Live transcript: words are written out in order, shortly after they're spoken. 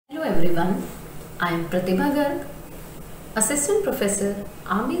everyone. I am Pratibha Garg, Assistant Professor,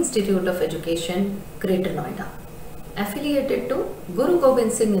 Army Institute of Education, Greater Noida, affiliated to Guru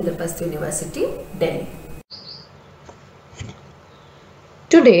Gobind Singh Indraprasth University, Delhi.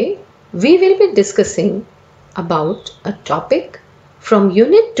 Today, we will be discussing about a topic from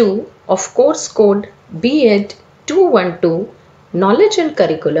Unit 2 of Course Code B.Ed 212, Knowledge and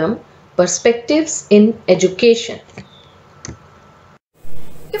Curriculum, Perspectives in Education.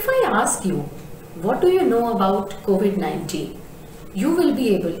 If I ask you, what do you know about COVID-19? You will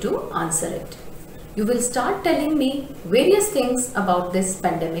be able to answer it. You will start telling me various things about this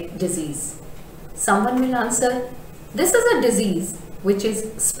pandemic disease. Someone will answer, this is a disease which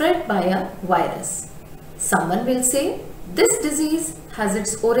is spread by a virus. Someone will say, this disease has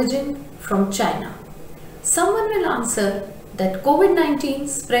its origin from China. Someone will answer that COVID-19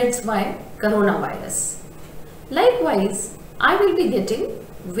 spreads by coronavirus. Likewise, I will be getting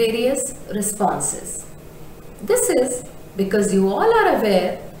various responses. This is because you all are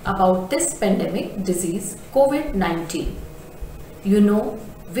aware about this pandemic disease COVID-19. You know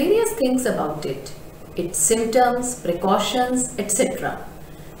various things about it, its symptoms, precautions, etc.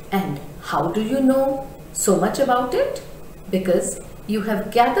 And how do you know so much about it? Because you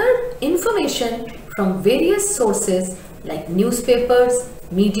have gathered information from various sources like newspapers,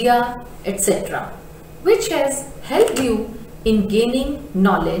 media, etc., which has helped you in gaining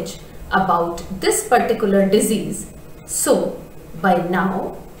knowledge about this particular disease. So, by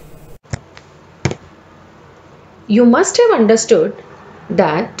now, you must have understood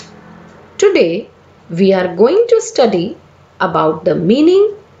that today we are going to study about the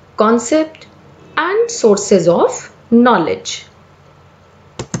meaning, concept and sources of knowledge.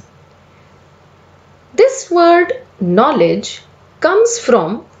 This word knowledge comes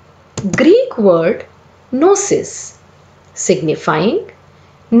from Greek word gnosis, signifying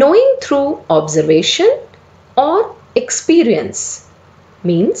knowing through observation और experience,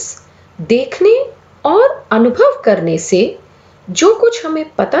 means देखने और अनुभव करने से जो कुछ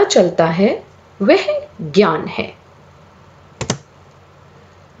हमें पता चलता है वह ज्ञान है.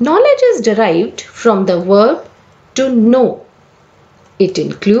 Knowledge is derived from the verb to know. It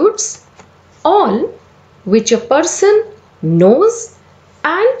includes all which a person knows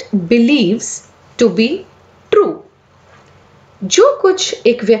and believes to be true. जो कुछ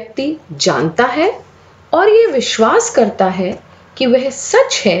एक व्यक्ति जानता है और ये विश्वास करता है कि वह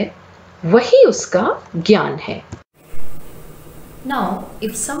सच है, वही उसका ज्ञान है. Now,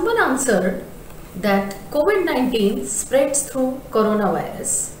 if someone answered that COVID-19 spreads through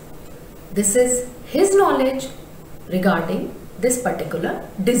coronavirus, this is his knowledge regarding this particular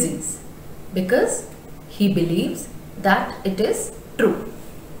disease because he believes that it is true.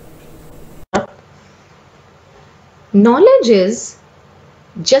 Knowledge is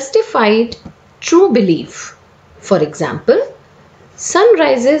justified true belief. For example, sun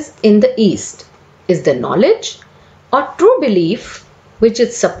rises in the east is the knowledge or true belief which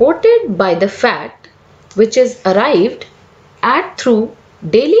is supported by the fact which is arrived at through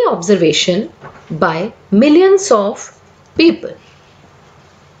daily observation by millions of people.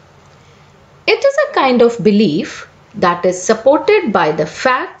 It is a kind of belief that is supported by the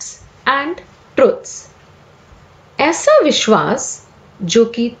facts and truths. ऐसा विश्वास जो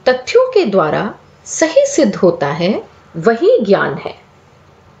कि तथ्यों के द्वारा सही सिद्ध होता है वही ज्ञान है.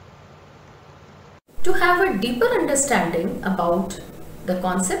 To have a deeper understanding about the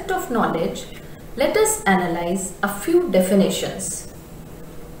concept of knowledge, let us analyze a few definitions.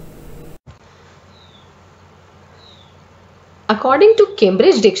 According to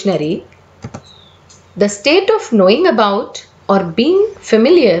Cambridge Dictionary, the state of knowing about or being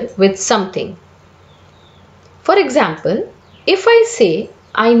familiar with something. For example, if I say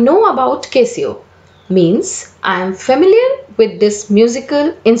I know about Casio, means I am familiar with this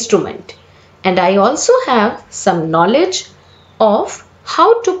musical instrument and I also have some knowledge of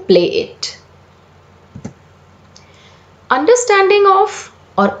how to play it. Understanding of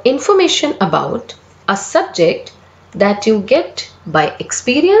or information about a subject that you get by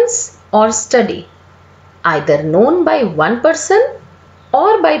experience or study, either known by one person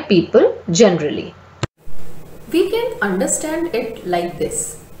or by people generally. We can understand it like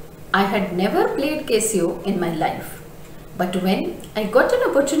this. I had never played Casio in my life, but when I got an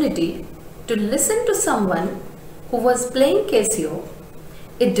opportunity to listen to someone who was playing Casio,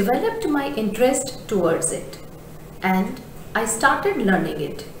 it developed my interest towards it and I started learning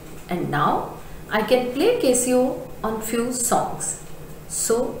it, and now I can play Casio on few songs.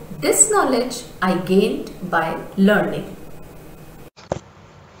 So this knowledge I gained by learning.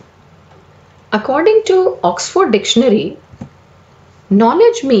 According to Oxford Dictionary,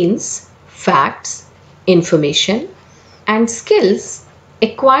 Knowledge means facts, information, and skills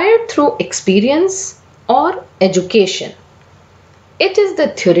acquired through experience or education. It is the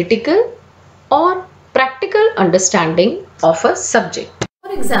theoretical or practical understanding of a subject.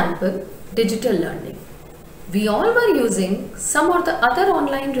 For example, digital learning. We all were using some or the other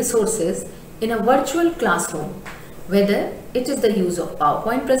online resources in a virtual classroom, whether it is the use of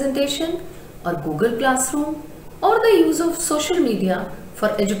PowerPoint presentation or Google Classroom or the use of social media for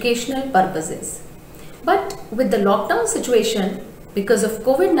educational purposes. But with the lockdown situation, because of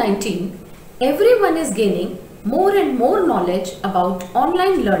COVID-19, everyone is gaining more and more knowledge about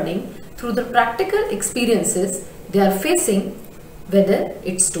online learning through the practical experiences they are facing, whether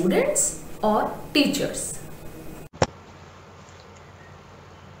it's students or teachers.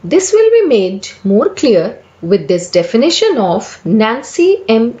 This will be made more clear with this definition of Nancy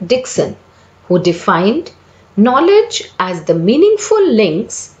M. Dixon, who defined knowledge as the meaningful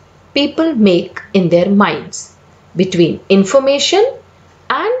links people make in their minds between information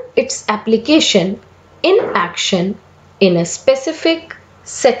and its application in action in a specific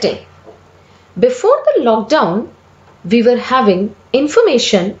setting. Before the lockdown, we were having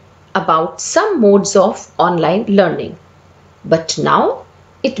information about some modes of online learning, but now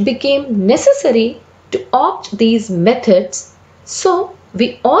it became necessary to opt these methods, so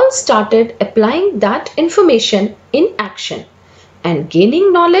we all started applying that information in action and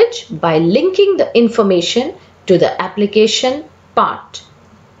gaining knowledge by linking the information to the application part.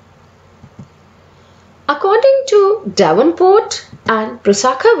 According to Davenport and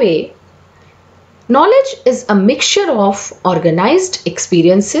Prosakaway, knowledge is a mixture of organized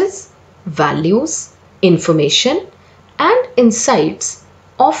experiences, values, information, and insights,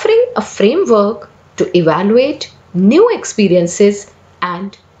 offering a framework to evaluate new experiences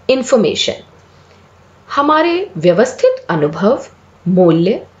and information. हमारे व्यवस्थित अनुभव,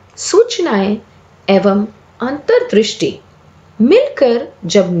 मूल्य, सूचनाएं एवं अंतर्दृष्टि मिलकर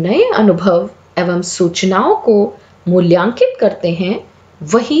जब नए अनुभव एवं सूचनाओं को मूल्यांकित करते हैं,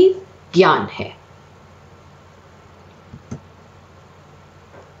 वही ज्ञान है.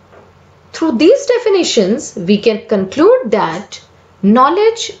 Through these definitions, we can conclude that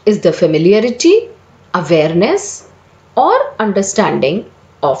knowledge is the familiarity, awareness, or understanding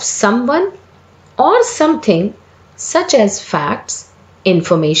of someone or something such as facts,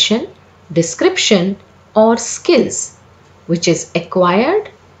 information, description, or skills, which is acquired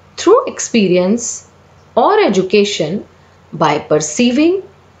through experience or education by perceiving,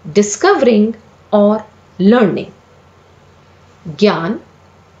 discovering, or learning. ज्ञान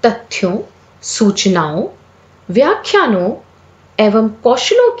तथ्यों, सूचनाओं, व्याख्यानों एवं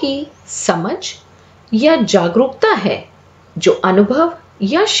कौशलों की समझ या जागरूकता है जो अनुभव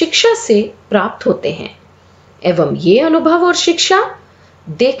या शिक्षा से प्राप्त होते हैं एवं ये अनुभव और शिक्षा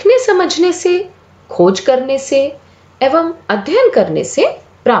देखने समझने से, खोज करने से एवं अध्ययन करने से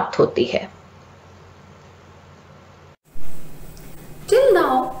प्राप्त होती है. Till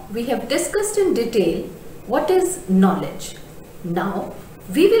now, we have discussed in detail what is knowledge. Now,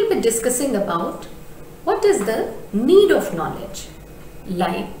 we will be discussing about what is the need of knowledge.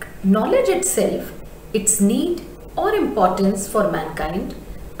 Like knowledge itself, its need or importance for mankind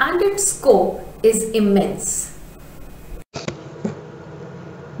and its scope is immense.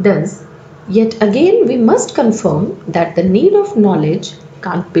 Thus, yet again we must confirm that the need of knowledge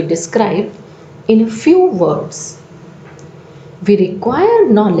can't be described in a few words. We require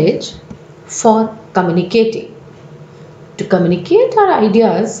knowledge for communicating. To communicate our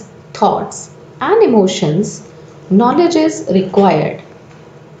ideas, thoughts, and emotions, knowledge is required.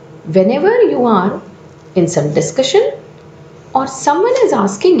 Whenever you are in some discussion or someone is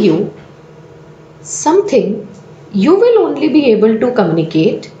asking you something, you will only be able to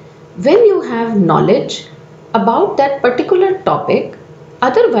communicate when you have knowledge about that particular topic.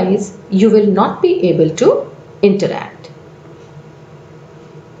 Otherwise, you will not be able to interact.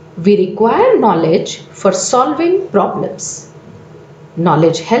 We require knowledge for solving problems.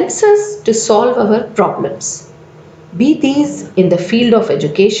 Knowledge helps us to solve our problems, be these in the field of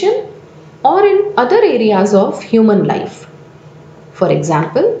education or in other areas of human life. For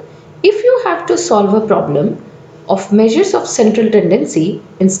example, if you have to solve a problem of measures of central tendency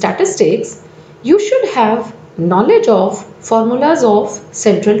in statistics, you should have knowledge of formulas of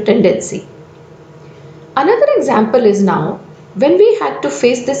central tendency. Another example is now when we had to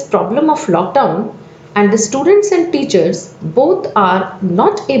face this problem of lockdown and the students and teachers both are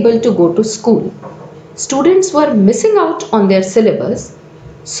not able to go to school. Students were missing out on their syllabus.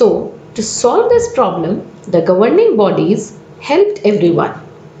 So, to solve this problem, the governing bodies helped everyone.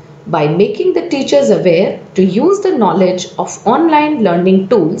 by making the teachers aware to use the knowledge of online learning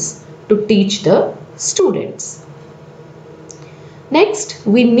tools to teach the students. Next,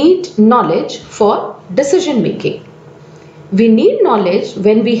 we need knowledge for decision making. We need knowledge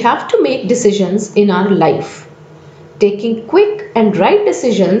when we have to make decisions in our life. Taking quick and right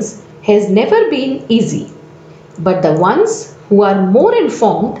decisions has never been easy, but the ones who are more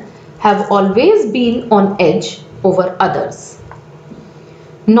informed have always been on edge over others.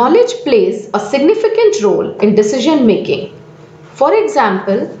 Knowledge plays a significant role in decision making. For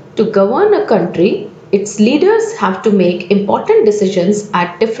example, to govern a country, its leaders have to make important decisions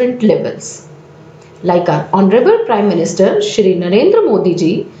at different levels. Like our Honorable Prime Minister Shri Narendra Modi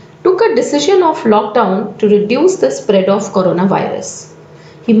ji took a decision of lockdown to reduce the spread of coronavirus.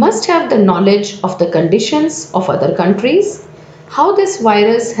 He must have the knowledge of the conditions of other countries, how this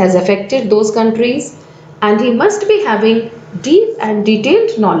virus has affected those countries, and he must be having deep and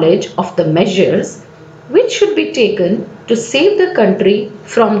detailed knowledge of the measures which should be taken to save the country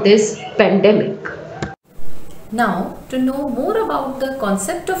from this pandemic. Now, to know more about the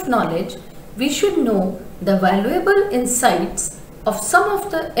concept of knowledge, we should know the valuable insights of some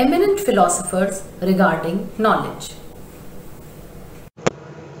of the eminent philosophers regarding knowledge.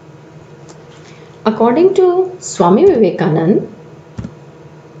 According to Swami Vivekananda,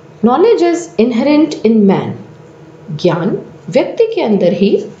 knowledge is inherent in man. ज्ञान व्यक्ति के अंदर ही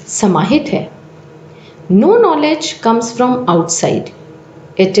समाहित है. No knowledge comes from outside.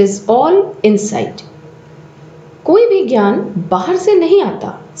 It is all inside. कोई भी ज्ञान बाहर से नहीं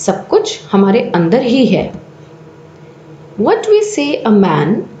आता, सब कुछ हमारे अंदर ही है. What we say a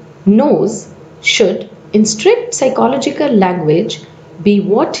man knows should, in strict psychological language, be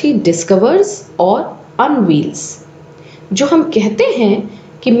what he discovers or unveils. जो हम कहते हैं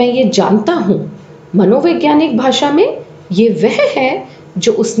कि मैं ये जानता हूँ, मनोवैज्ञानिक भाषा में ये वह है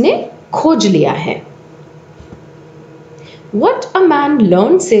जो उसने खोज लिया है. What a man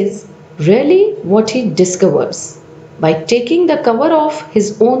learns is really what he discovers by taking the cover off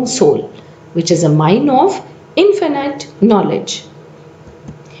his own soul, which is a mine of infinite knowledge.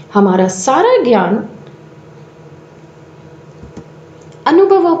 हमारा सारा ज्ञान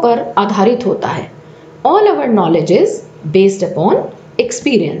अनुभवों पर आधारित होता है. All our knowledge is based upon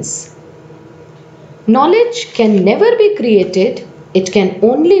experience. Knowledge can never be created, it can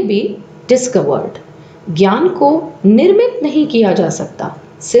only be discovered. ज्ञान को निर्मित नहीं किया जा सकता,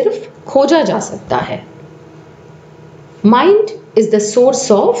 सिर्फ खोजा जा सकता है. Mind is the source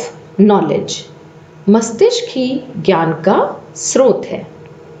of knowledge. मस्तिष्क ही ज्ञान का स्रोत है.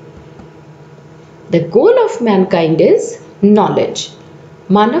 The goal of mankind is knowledge.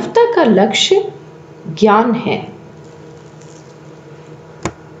 मानवता का लक्ष्य ज्ञान है.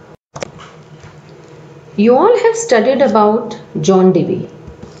 You all have studied about John Dewey,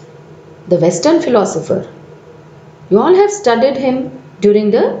 the Western philosopher. You all have studied him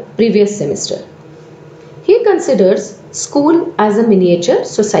during the previous semester. He considers school as a miniature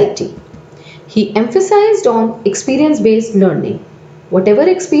society. He emphasized on experience-based learning. Whatever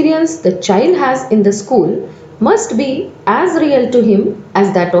experience the child has in the school must be as real to him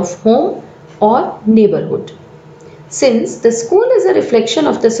as that of home or neighborhood. Since the school is a reflection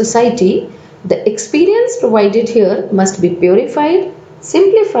of the society, the experience provided here must be purified,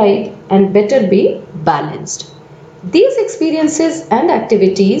 simplified, and better be balanced. These experiences and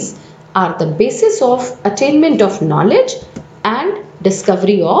activities are the basis of attainment of knowledge and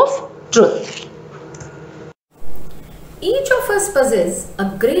discovery of truth. Each of us possesses a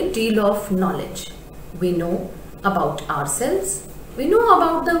great deal of knowledge. We know about ourselves, we know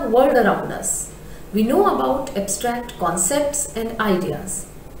about the world around us, we know about abstract concepts and ideas.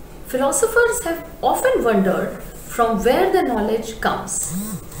 Philosophers have often wondered from where the knowledge comes.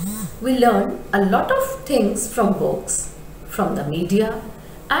 We learn a lot of things from books, from the media,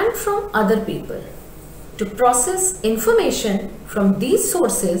 and from other people. To process information from these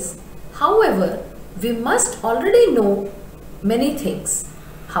sources, however, we must already know many things: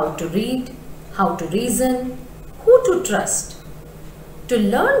 how to read, how to reason, who to trust. To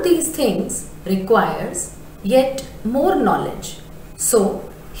learn these things requires yet more knowledge. So,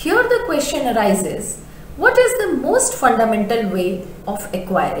 here the question arises, what is the most fundamental way of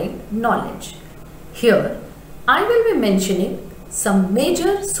acquiring knowledge? Here, I will be mentioning some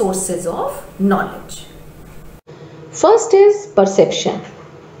major sources of knowledge. First is perception,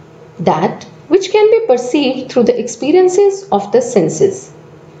 that which can be perceived through the experiences of the senses.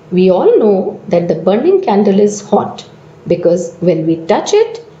 We all know that the burning candle is hot because when we touch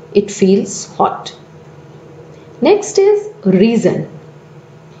it, it feels hot. Next is reason.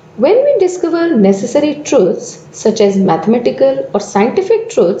 When we discover necessary truths such as mathematical or scientific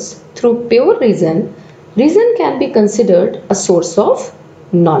truths through pure reason, reason can be considered a source of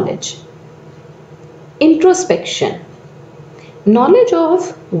knowledge. Introspection. Knowledge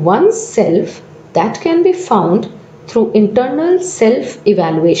of oneself that can be found through internal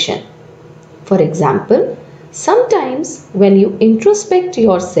self-evaluation. For example, sometimes when you introspect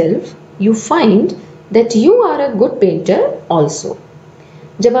yourself, you find that you are a good painter also.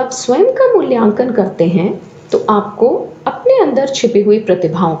 जब आप स्वयं का मूल्यांकन करते हैं तो आपको अपने अंदर छिपी हुई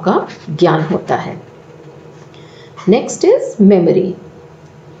प्रतिभाओं का ज्ञान होता है. Next is memory.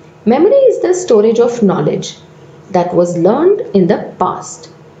 Memory is the storage of knowledge that was learned in the past,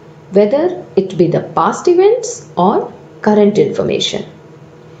 whether it be the past events or current information.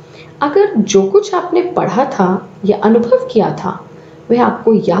 अगर जो कुछ आपने पढ़ा था या अनुभव किया था वह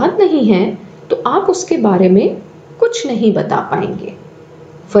आपको याद नहीं है तो आप उसके बारे में कुछ नहीं बता पाएंगे.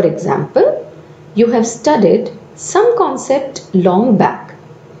 For example, you have studied some concept long back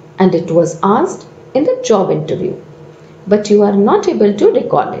and it was asked in the job interview, but you are not able to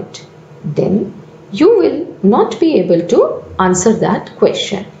recall it. Then you will not be able to answer that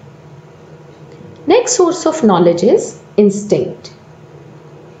question. Next source of knowledge is instinct.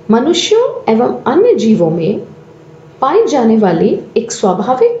 मनुष्यों एवं अन्य जीवों में पाई जाने वाली एक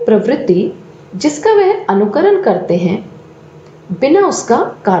स्वाभाविक प्रवृत्ति जिसका वह अनुकरण करते हैं बिना उसका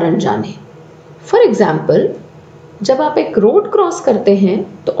कारण जाने. फॉर एग्जाम्पल, जब आप एक रोड क्रॉस करते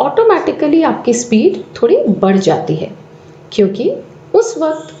हैं तो ऑटोमेटिकली आपकी स्पीड थोड़ी बढ़ जाती है क्योंकि उस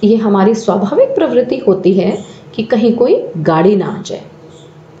वक्त ये हमारी स्वाभाविक प्रवृत्ति होती है कि कहीं कोई गाड़ी ना आ जाए.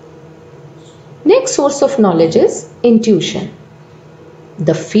 Next source of knowledge is intuition.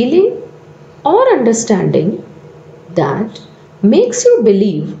 The feeling और understanding that makes you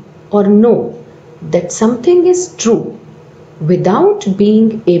believe और know that something is true without being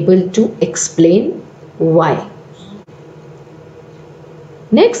able to explain why.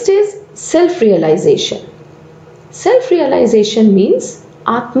 Next is self-realization. Self-realization means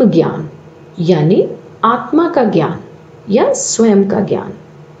आत्मज्ञान यानी आत्मा का ज्ञान या स्वयं का ज्ञान.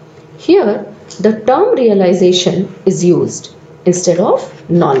 Here the term realization is used instead of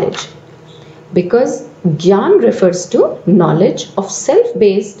knowledge because ज्ञान refers to knowledge of self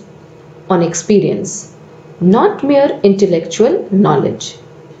based on experience, not mere intellectual knowledge.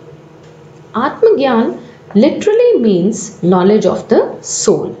 Atmagyan literally means knowledge of the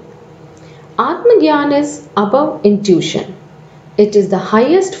soul. Atmagyan is above intuition. It is the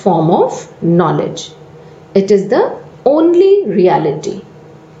highest form of knowledge. It is the only reality.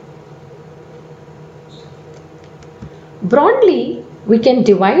 Broadly, we can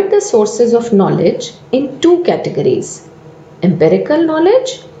divide the sources of knowledge in two categories: empirical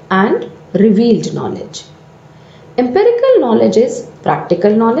knowledge and revealed knowledge. Empirical knowledge is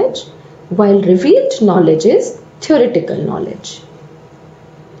practical knowledge, while revealed knowledge is theoretical knowledge.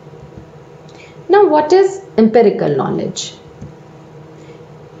 Now, what is empirical knowledge?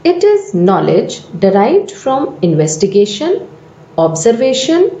 It is knowledge derived from investigation,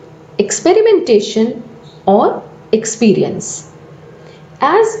 observation, experimentation, or experience,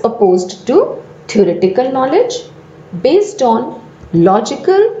 as opposed to theoretical knowledge based on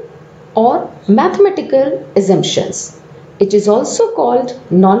logical or mathematical assumptions. It is also called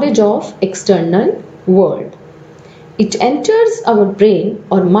knowledge of external world. It enters our brain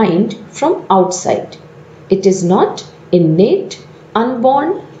or mind from outside. It is not innate,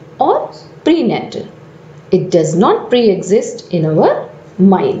 unborn or prenatal. It does not pre-exist in our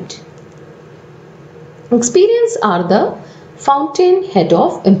mind. Experience are the fountainhead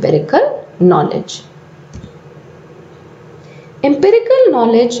of empirical knowledge. Empirical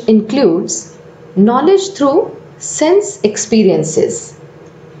knowledge includes knowledge through sense experiences.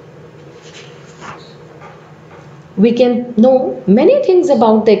 We can know many things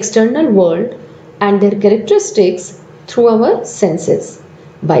about the external world and their characteristics through our senses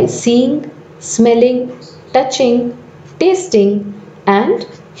by seeing, smelling, touching, tasting and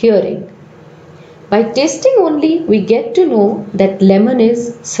hearing. By tasting only we get to know that lemon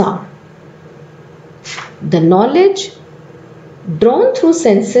is sour. The knowledge drawn through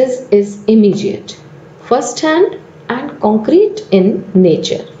senses is immediate, first-hand and concrete in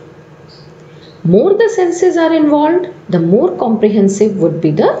nature. More the senses are involved, the more comprehensive would be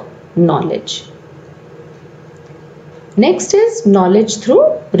the knowledge. Next is knowledge through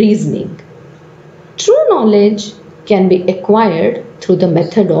reasoning. True knowledge can be acquired through the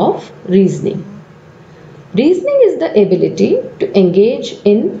method of reasoning. Reasoning is the ability to engage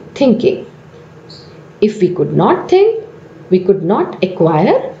in thinking. If we could not think, we could not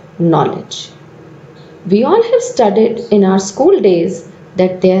acquire knowledge. We all have studied in our school days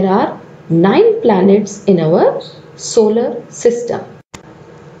that there are 9 planets in our solar system.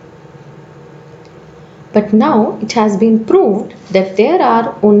 But now it has been proved that there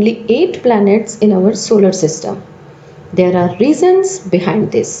are only 8 planets in our solar system. There are reasons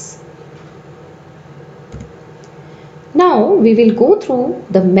behind this. Now we will go through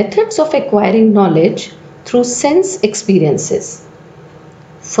the methods of acquiring knowledge through sense experiences.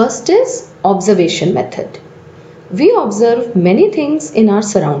 First is observation method. We observe many things in our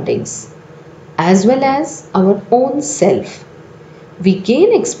surroundings as well as our own self. We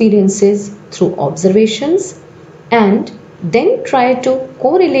gain experiences through observations and then try to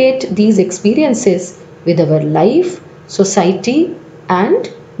correlate these experiences with our life, society and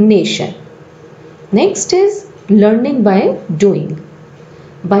nation. Next is learning by doing.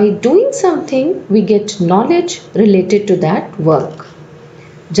 By doing something we get knowledge related to that work.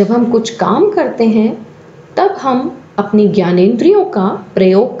 जब हम कुछ काम करते हैं तब हम अपनी ज्ञानेंद्रियों का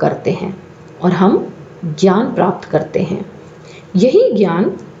प्रयोग करते हैं और हम ज्ञान प्राप्त करते हैं. यही ज्ञान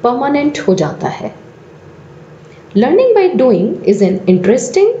परमानेंट हो जाता है. Learning by doing is an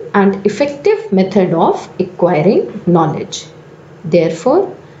interesting and effective method of acquiring knowledge.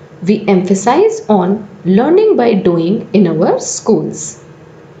 Therefore, we emphasize on learning by doing in our schools.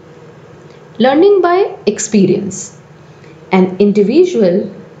 Learning by experience. An individual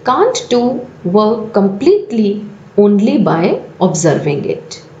can't do work completely only by observing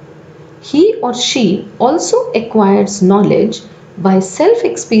it. He or she also acquires knowledge by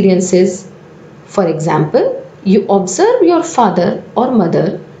self-experiences. For example, you observe your father or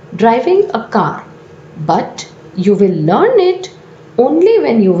mother driving a car, but you will learn it only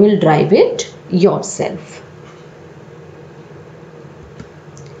when you will drive it yourself.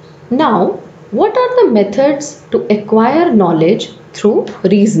 Now, what are the methods to acquire knowledge through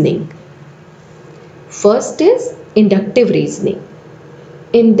reasoning? First is inductive reasoning.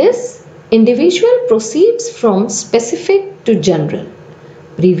 In this, individual proceeds from specific to general,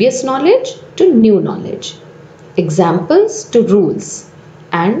 previous knowledge to new knowledge, examples to rules,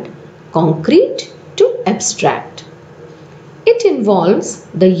 and concrete to abstract. It involves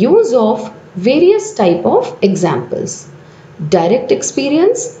the use of various types of examples, direct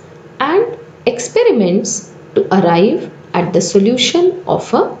experience and experiments to arrive at the solution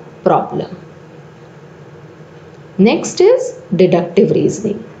of a problem. Next is deductive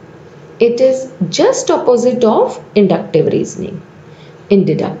reasoning. It is just opposite of inductive reasoning. In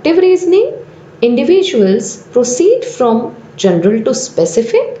deductive reasoning, individuals proceed from general to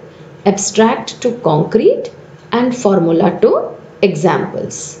specific, abstract to concrete, and formula to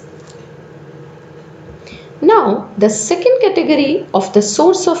examples. Now, the second category of the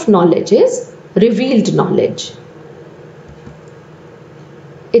source of knowledge is revealed knowledge.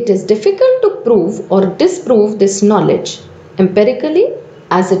 It is difficult to prove or disprove this knowledge empirically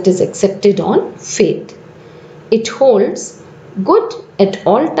as it is accepted on faith. It holds good at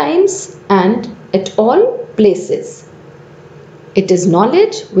all times and at all places. It is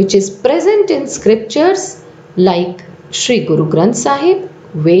knowledge which is present in scriptures like Sri Guru Granth Sahib,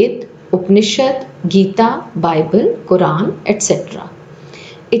 Ved, Upanishad, Gita, Bible, Quran, etc.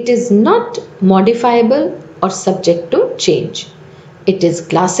 It is not modifiable or subject to change. It is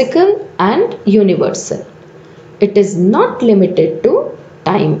classical and universal. It is not limited to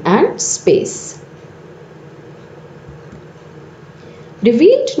time and space.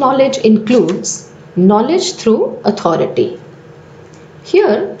 Revealed knowledge includes knowledge through authority.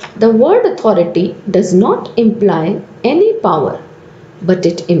 Here, the word authority does not imply any power, but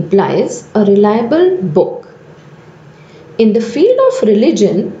it implies a reliable book. In the field of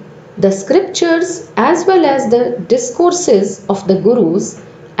religion, the scriptures as well as the discourses of the Gurus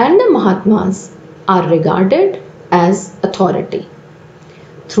and the Mahatmas are regarded as authority.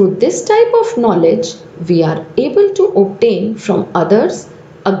 Through this type of knowledge, we are able to obtain from others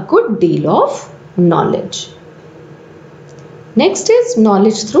a good deal of knowledge. Next is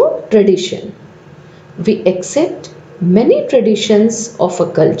knowledge through tradition. We accept many traditions of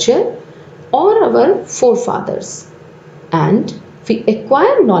a culture or our forefathers and we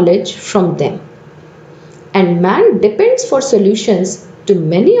acquire knowledge from them. And man depends for solutions to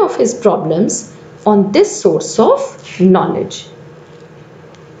many of his problems on this source of knowledge.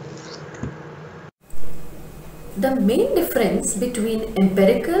 The main difference between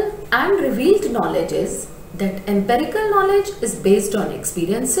empirical and revealed knowledge is that empirical knowledge is based on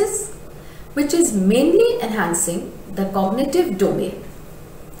experiences, which is mainly enhancing the cognitive domain.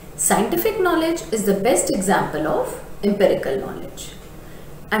 Scientific knowledge is the best example of empirical knowledge.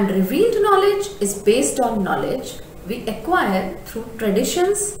 And revealed knowledge is based on knowledge we acquire through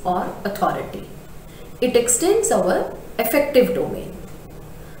traditions or authority. It extends our affective domain.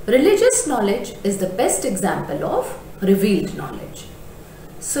 Religious knowledge is the best example of revealed knowledge.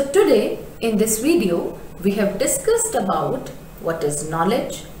 So today in this video we have discussed about what is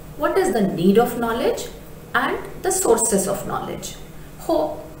knowledge, what is the need of knowledge and the sources of knowledge.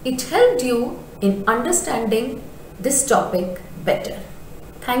 Hope it helped you in understanding this topic better.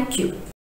 Thank you.